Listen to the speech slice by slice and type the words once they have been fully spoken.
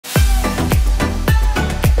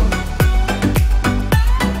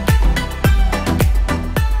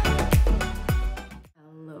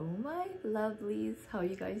lovelies, how are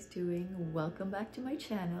you guys doing? Welcome back to my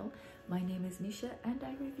channel. My name is Nisha and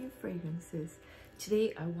I review fragrances.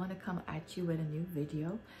 Today I want to come at you with a new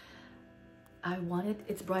video.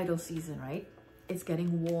 It's bridal season, right? It's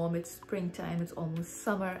getting warm, it's springtime, it's almost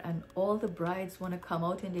summer, and all the brides want to come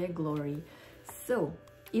out in their glory. So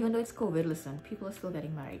even though it's COVID, listen, people are still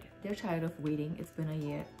getting married. They're tired of waiting. It's been a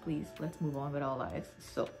year. Please, let's move on with our lives.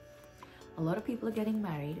 So a lot of people are getting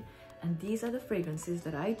married, and these are the fragrances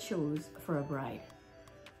that I chose for a bride.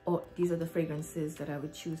 Or these are the fragrances that I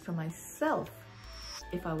would choose for myself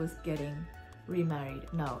if I was getting remarried.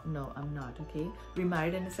 No, I'm not, okay?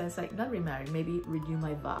 Remarried in the sense like, not remarried, maybe renew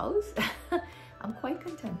my vows. I'm quite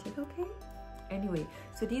contented, okay? Anyway,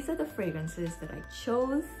 so these are the fragrances that I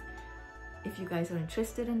chose. If you guys are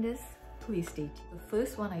interested in this, please stay tuned. The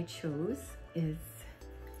first one I chose is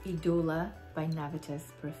EIDOLA by NAVITUS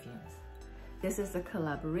Perfumes. This is a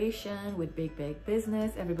collaboration with Big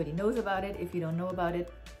Business. Everybody knows about it. If you don't know about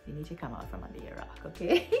it, you need to come out from under your rock,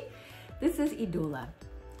 okay? This is EIDOLA.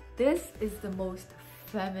 This is the most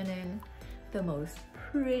feminine, the most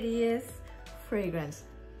prettiest fragrance.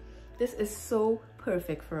 This is so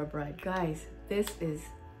perfect for a bride. Guys, this is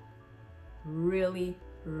really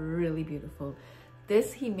beautiful.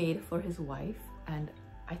 This he made for his wife, and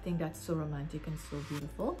I think that's so romantic and so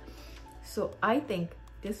beautiful. So I think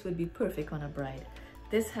this would be perfect on a bride.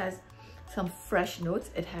 This has some fresh notes.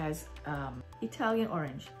 It has Italian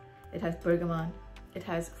orange, it has bergamot, it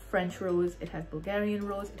has French rose, it has Bulgarian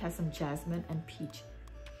rose, it has some jasmine and peach.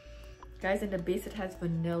 Guys, in the base it has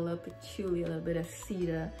vanilla, patchouli, a little bit of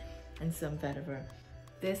cedar, and some vetiver.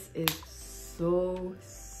 This is so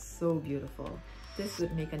beautiful. This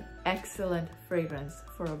would make an excellent fragrance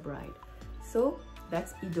for a bride. So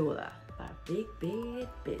that's EIDOLA by Big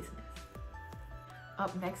Business.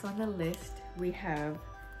 Up next on the list, we have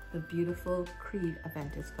the beautiful Creed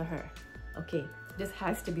Aventis for her. Okay, this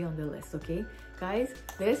has to be on the list, okay? Guys,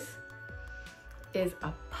 this is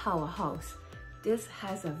a powerhouse. This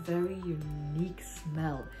has a very unique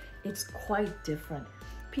smell. It's quite different.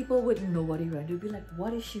 People wouldn't know what he wearing. They'd be like,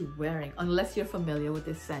 what is she wearing? Unless you're familiar with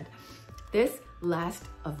this scent. This lasts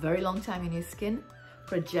a very long time in your skin.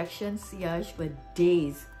 Projection, sillage for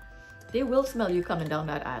days. They will smell you coming down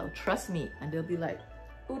that aisle, trust me. And they'll be like,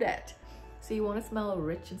 who that? So you want to smell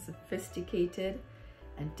rich and sophisticated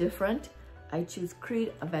and different? I choose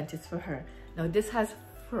Creed Aventis for her. Now this has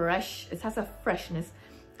a freshness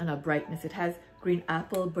and a brightness. It has green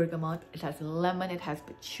apple, bergamot, it has lemon, it has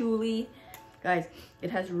patchouli. Guys,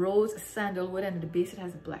 it has rose, sandalwood, and at the base it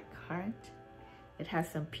has black currant. It has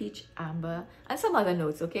some peach, amber, and some other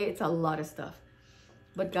notes, okay? It's a lot of stuff.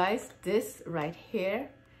 But guys, this right here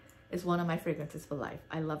is one of my fragrances for life.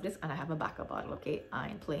 I love this, and I have a backup bottle, okay? I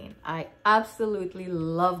ain't playing. I absolutely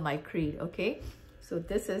love my Creed, okay? So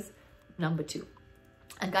this is number 2.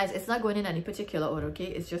 And guys, it's not going in any particular order, okay?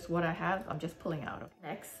 It's just what I have. I'm just pulling out.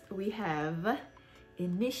 Next, we have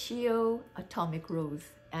Initio Atomic Rose.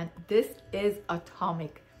 And this is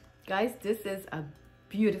atomic. Guys, this is a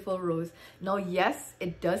beautiful rose. Now, yes,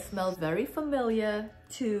 it does smell very familiar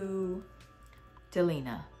to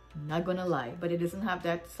Delina. Not gonna lie, but it doesn't have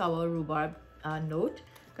that sour rhubarb note.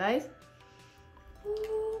 Guys,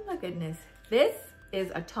 oh my goodness. This is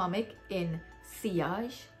atomic in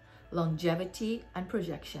sillage, longevity, and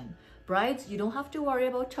projection. Brides, you don't have to worry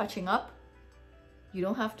about touching up. You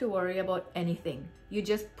don't have to worry about anything. You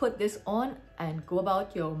just put this on and go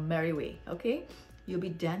about your merry way, okay? You'll be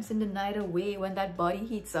dancing the night away. When that body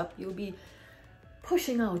heats up, you'll be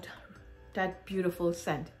pushing out that beautiful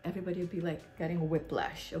scent. Everybody will be like getting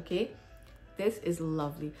whiplash, okay? This is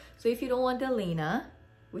lovely. So if you don't want Delina,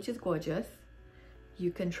 which is gorgeous,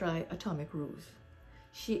 you can try Atomic Rose.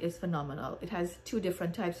 She is phenomenal. It has 2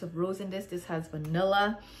 different types of rose in this. This has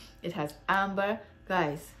vanilla, it has amber.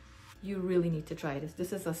 Guys, you really need to try this.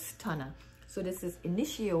 This is a stunner. So this is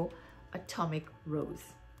Initio Atomic Rose.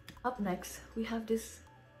 Up next, we have this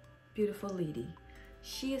beautiful lady.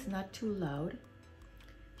 She is not too loud.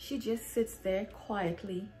 She just sits there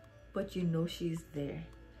quietly, but you know she's there.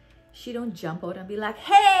 She don't jump out and be like,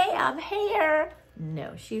 hey, I'm here.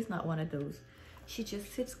 No, she's not one of those. She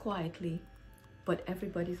just sits quietly, but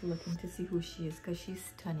everybody's looking to see who she is because she's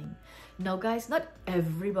stunning. Now guys, not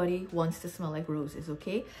everybody wants to smell like roses,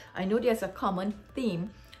 okay? I know there's a common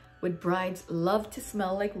theme with brides love to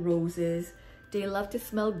smell like roses. They love to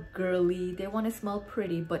smell girly. They want to smell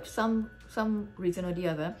pretty, but some reason or the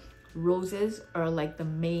other, roses are like the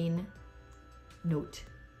main note.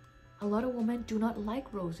 A lot of women do not like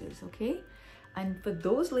roses, okay? And for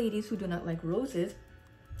those ladies who do not like roses,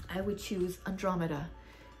 I would choose Andromeda.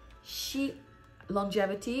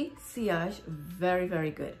 Longevity, sillage,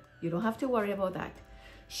 very good. You don't have to worry about that.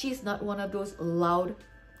 She's not one of those loud,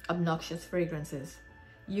 obnoxious fragrances.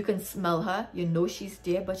 You can smell her, you know she's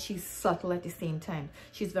there, but she's subtle at the same time.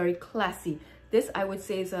 She's very classy. This, I would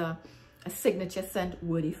say, is a signature scent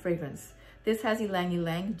worthy fragrance. This has ylang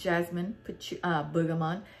ylang, jasmine,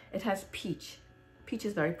 bergamot. It has peach. Peach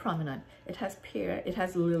is very prominent. It has pear, it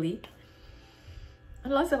has lily,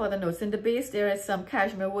 and lots of other notes. In the base, there is some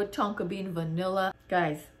cashmere wood, tonka bean, vanilla.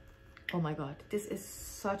 Guys, oh my God, this is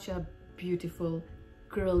such a beautiful,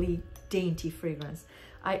 girly, dainty fragrance.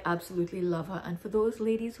 I absolutely love her. And for those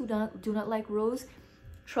ladies who do not like rose,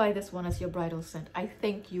 try this one as your bridal scent. I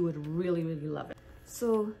think you would really, really love it.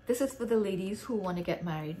 So this is for the ladies who want to get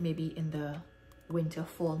married maybe in the winter,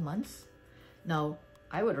 fall months. Now,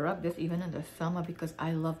 I would rub this even in the summer because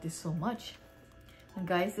I love this so much. And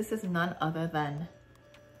guys, this is none other than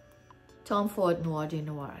Tom Ford Noir de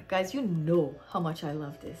Noir. Guys, you know how much I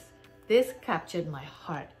love this. This captured my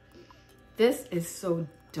heart. This is so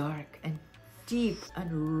dark and deep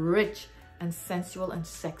and rich and sensual and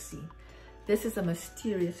sexy. This is a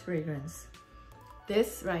mysterious fragrance.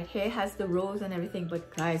 This right here has the rose and everything,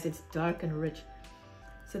 but guys, it's dark and rich.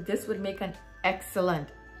 So this would make an excellent,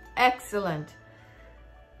 excellent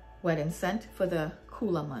wedding scent for the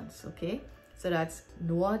cooler months, okay? So that's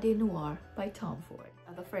Noir de Noir by Tom Ford.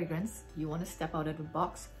 Other fragrance, you want to step out of the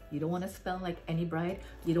box. You don't want to smell like any bride.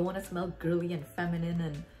 You don't want to smell girly and feminine,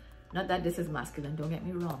 and not that this is masculine, don't get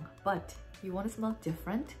me wrong, but you want to smell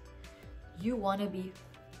different. You want to be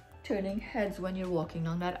turning heads when you're walking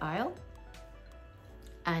down that aisle.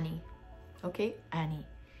 Ani, okay? Ani.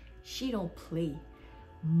 She don't play.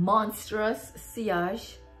 Monstrous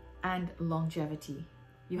sillage and longevity.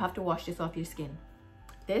 You have to wash this off your skin.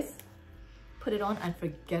 This, put it on and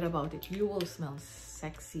forget about it. You will smell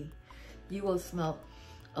sexy. You will smell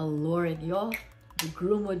alluring. The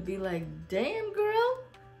groom would be like, damn girl.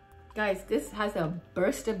 Guys, this has a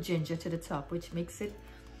burst of ginger to the top, which makes it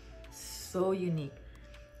so unique.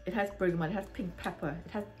 It has bergamot, it has pink pepper,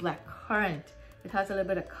 it has black currant, it has a little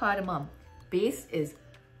bit of cardamom. Base is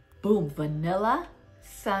boom, vanilla,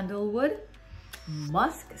 sandalwood,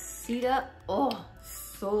 musk, cedar. Oh,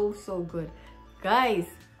 so good. Guys,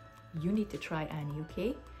 you need to try Ani,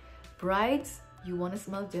 okay? Brides, you want to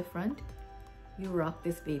smell different, you rock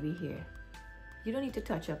this baby here. You don't need to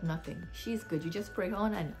touch up nothing. She's good. You just spray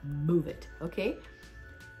on and move it, okay?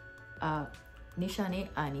 Nishane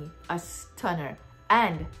Ani, a stunner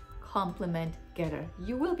and compliment getter.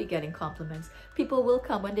 You will be getting compliments. People will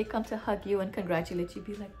come when they come to hug you and congratulate you.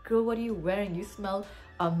 Be like, girl, what are you wearing? You smell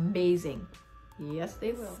amazing. Yes,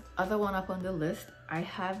 they will. Other one up on the list, I've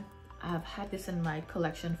had this in my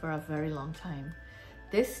collection for a very long time.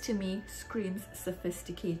 This to me screams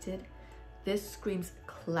sophisticated. This screams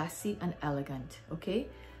classy and elegant, okay?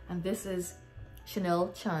 And this is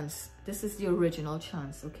Chanel Chance. This is the original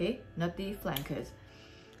Chance, okay? Not the flankers.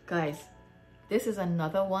 Guys, this is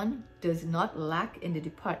another one, does not lack in the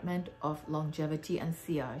department of longevity and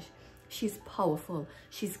sillage. She's powerful,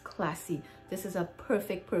 she's classy. This is a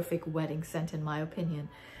perfect wedding scent in my opinion.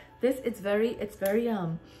 This, it's very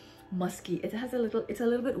musky. It's a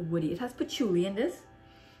little bit woody. It has patchouli in this.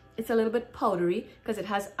 It's a little bit powdery because it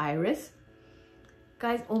has iris.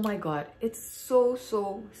 Guys, oh my God, it's so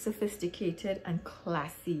sophisticated and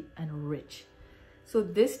classy and rich. So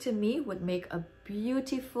this to me would make a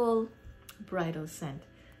beautiful bridal scent.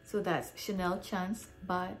 So that's Chanel Chance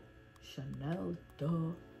by Chanel.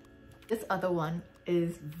 This other one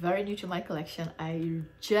is very new to my collection. I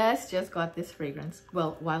just got this fragrance.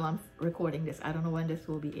 Well, while I'm recording this, I don't know when this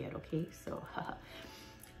will be aired, okay? So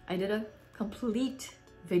I did a complete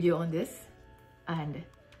video on this, and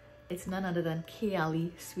it's none other than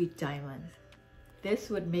Kayali Sweet Diamonds. This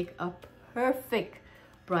would make a perfect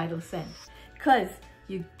bridal scent because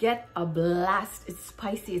you get a blast. It's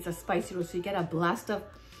spicy, it's a spicy rose, so you get a blast of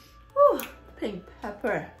pink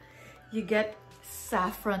pepper. You get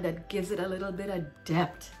saffron that gives it a little bit of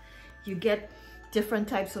depth. You get different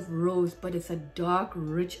types of rose, but it's a dark,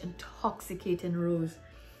 rich, intoxicating rose.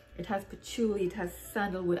 It has patchouli, it has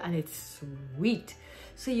sandalwood, and it's sweet.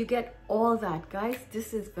 So you get all that. Guys,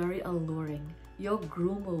 this is very alluring. Your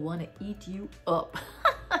groom will want to eat you up.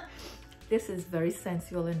 This is very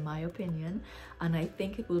sensual in my opinion, and I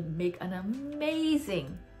think it will make an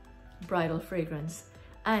amazing bridal fragrance.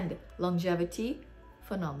 And longevity,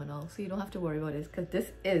 phenomenal. So you don't have to worry about this because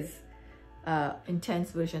this is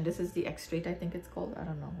intense version. This is the extrait, I think it's called. I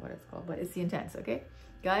don't know what it's called, but it's the intense, okay?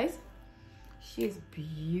 Guys, she is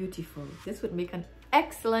beautiful. This would make an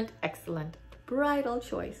excellent bridal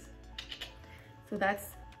choice. So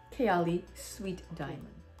that's Kayali Sweet Diamond.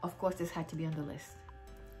 Of course, this had to be on the list.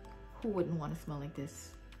 Who wouldn't want to smell like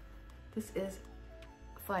this? This is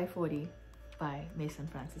 540 by Mason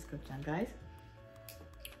Francis Kurkdjian, guys.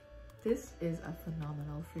 This is a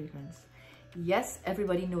phenomenal fragrance. Yes,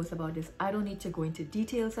 everybody knows about this. I don't need to go into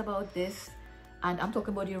details about this. And I'm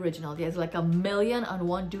talking about the original. There's like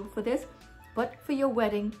 1,000,001 dupe for this. But for your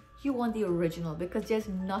wedding, you want the original because there's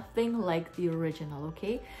nothing like the original,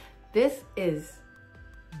 okay? This is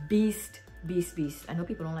beast, beast, beast. I know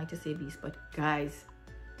people don't like to say beast, but guys,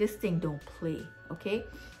 this thing don't play, okay?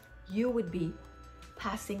 You would be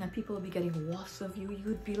passing and people would be getting wafts of you. You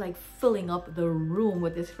would be like filling up the room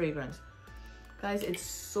with this fragrance. Guys, it's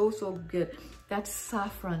so, so good. That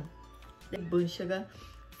saffron, the burnt sugar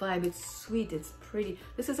vibe, it's sweet, it's pretty.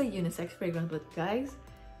 This is a unisex fragrance, but guys,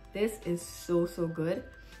 this is so, so good.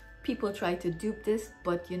 People try to dupe this,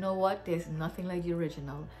 but you know what? There's nothing like the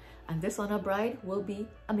original. And this on a bride will be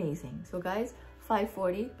amazing. So guys,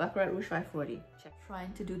 540, Baccarat Rouge 540. Check.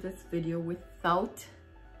 Trying to do this video without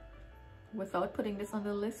putting this on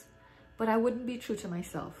the list, but I wouldn't be true to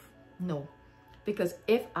myself. No, because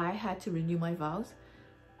if I had to renew my vows,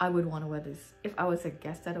 I would want to wear this. If I was a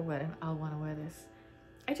guest at a wedding, I'll want to wear this.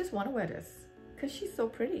 I just want to wear this because she's so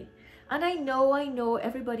pretty. And I know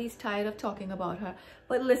everybody's tired of talking about her,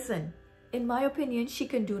 but listen, in my opinion, she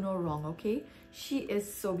can do no wrong, okay? She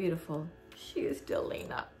is so beautiful. She is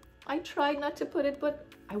Delina. I tried not to put it, but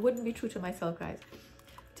I wouldn't be true to myself, guys.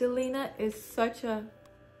 Delina is such a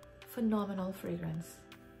phenomenal fragrance.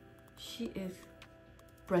 She is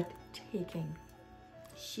breathtaking.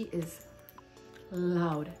 She is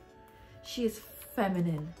loud. She is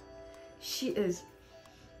feminine. She is,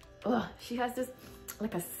 she has this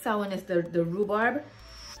like a sourness, the rhubarb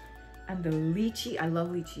and the lychee. I love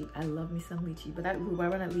lychee. I love me some lychee, but that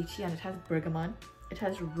rhubarb and that lychee, and it has bergamot, it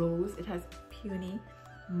has rose, it has peony,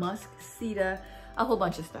 musk, cedar, a whole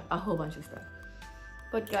bunch of stuff,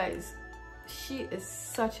 But guys, she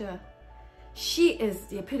is she is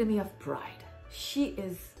the epitome of bride. She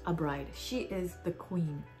is a bride. She is the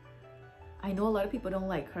queen. I know a lot of people don't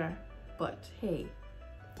like her, but hey,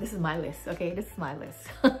 this is my list, okay? This is my list.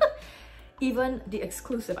 Even the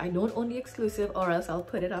exclusive, I don't own the exclusive, or else I'll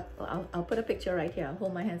put it up. I'll put a picture right here. I'll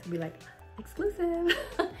hold my hands and be like, exclusive.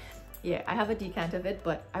 Yeah, I have a decant of it,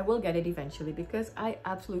 but I will get it eventually because I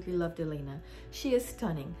absolutely love Delina. She is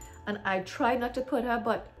stunning. And I try not to put her,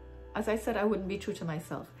 but as I said, I wouldn't be true to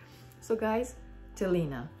myself. So guys,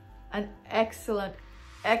 Delina, an excellent,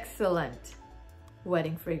 excellent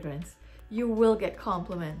wedding fragrance. You will get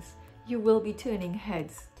compliments. You will be turning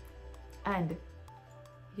heads. And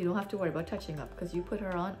you don't have to worry about touching up because you put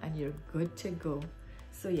her on and you're good to go.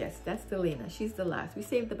 So yes, that's Delina. She's the last. We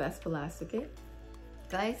saved the best for last, okay?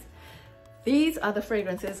 Guys, these are the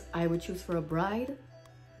fragrances I would choose for a bride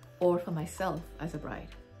or for myself as a bride.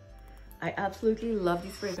 I absolutely love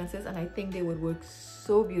these fragrances and I think they would work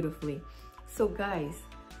so beautifully. So guys,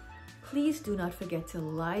 please do not forget to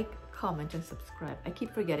like, comment, and subscribe. I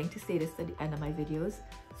keep forgetting to say this at the end of my videos.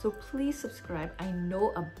 So please subscribe. I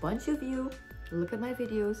know a bunch of you look at my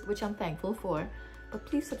videos, which I'm thankful for, but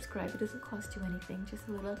please subscribe. It doesn't cost you anything, just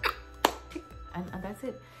a little tick, and that's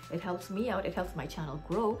it. It helps me out, it helps my channel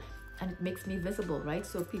grow, and it makes me visible, right?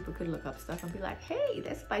 So people could look up stuff and be like, hey,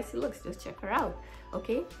 that's spicy looks, just check her out,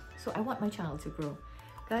 okay? So I want my channel to grow.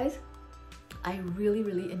 Guys, I really,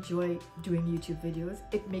 really enjoy doing YouTube videos.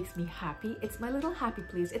 It makes me happy. It's my little happy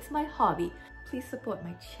place. It's my hobby. Please support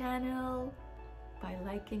my channel by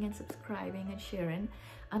liking and subscribing and sharing.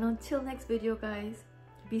 And until next video, guys,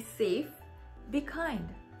 be safe, be kind,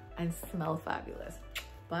 and smell fabulous.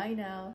 Bye now.